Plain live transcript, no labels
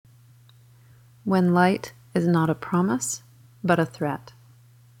when light is not a promise, but a threat.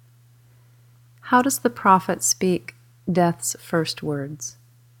 How does the prophet speak death's first words?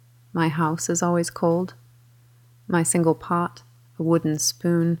 My house is always cold. My single pot, a wooden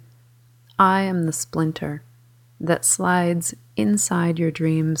spoon. I am the splinter that slides inside your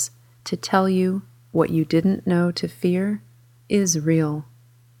dreams to tell you what you didn't know to fear is real.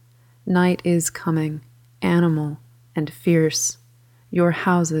 Night is coming, animal and fierce. Your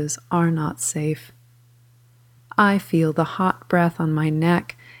houses are not safe. I feel the hot breath on my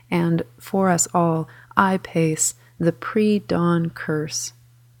neck, and for us all, I pace the pre-dawn curse.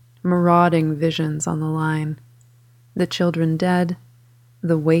 Marauding visions on the line. The children dead,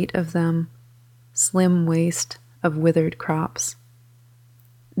 the weight of them, slim waste of withered crops.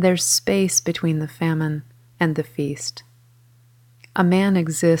 There's space between the famine and the feast. A man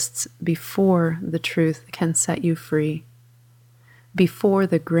exists before the truth can set you free. Before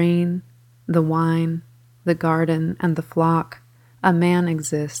the grain, the wine, the garden, and the flock, a man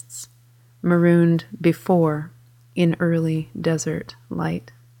exists, marooned before in early desert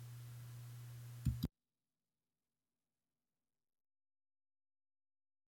light.